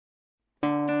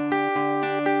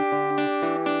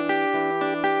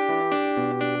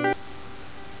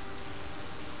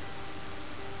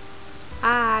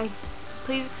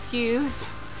please excuse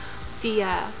the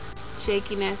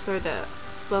shakiness or the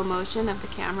slow motion of the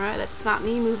camera. That's not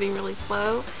me moving really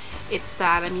slow. It's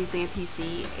that I'm using a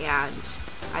PC and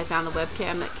I found the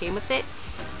webcam that came with it,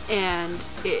 and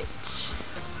it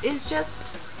is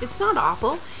just, it's not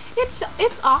awful.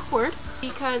 It's awkward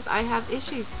because I have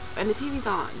issues and the TV's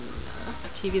on.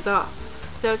 TV's off.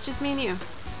 So it's just me and you.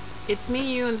 It's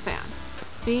me, you, and the fan.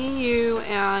 It's me, you,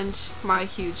 and my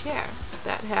huge hair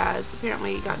that has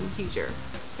apparently gotten huger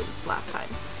since last time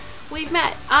we've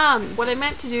met. What I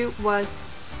meant to do was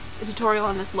a tutorial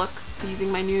on this look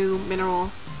using my new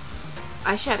mineral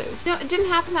eyeshadows. No, it didn't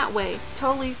happen that way.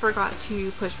 Totally forgot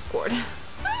to push record.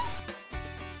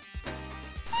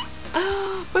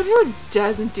 But who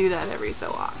doesn't do that every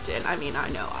so often? I mean, I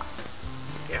know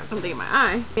I got something in my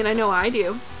eye. I mean, I know I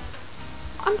do.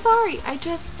 I'm sorry, I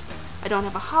don't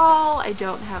have a haul, I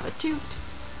don't have a toot,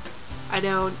 I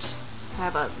don't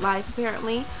have a life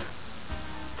apparently.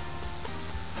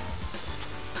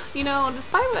 You know,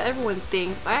 despite what everyone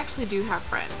thinks, I actually do have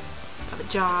friends. I have a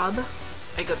job,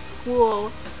 I go to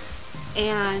school,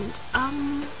 and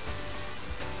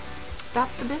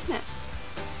that's the business.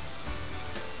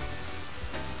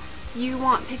 If you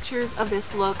want pictures of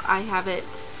this look, I have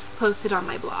it posted on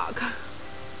my blog.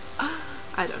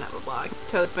 I don't have a blog.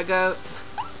 Toad's my goat.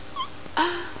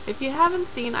 If you haven't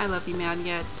seen I Love You Man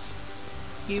yet,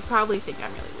 you probably think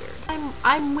I'm really weird.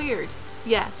 I'm weird,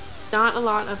 yes. Not a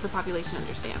lot of the population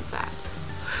understands that.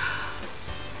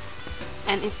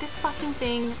 And if this fucking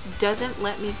thing doesn't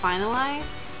let me finalize,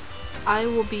 I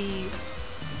will be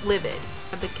livid.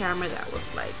 The camera that was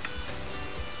like,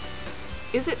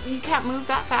 is it, you can't move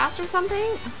that fast or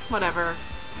something? Whatever.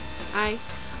 I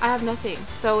have nothing.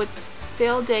 So it's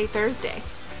fail day Thursday.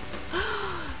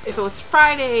 If it was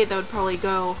Friday, that would probably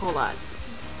go a whole lot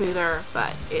smoother,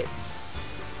 but it's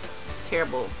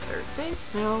terrible Thursdays.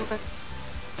 No, that's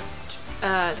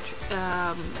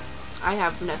I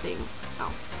have nothing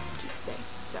else to say.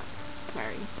 So,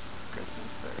 Merry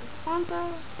Christmas or Kwanzaa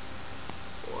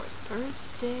or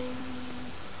Thursday.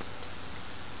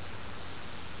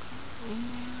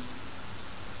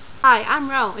 Hi, I'm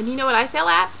Ro, and you know what I fail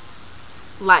at?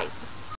 Life.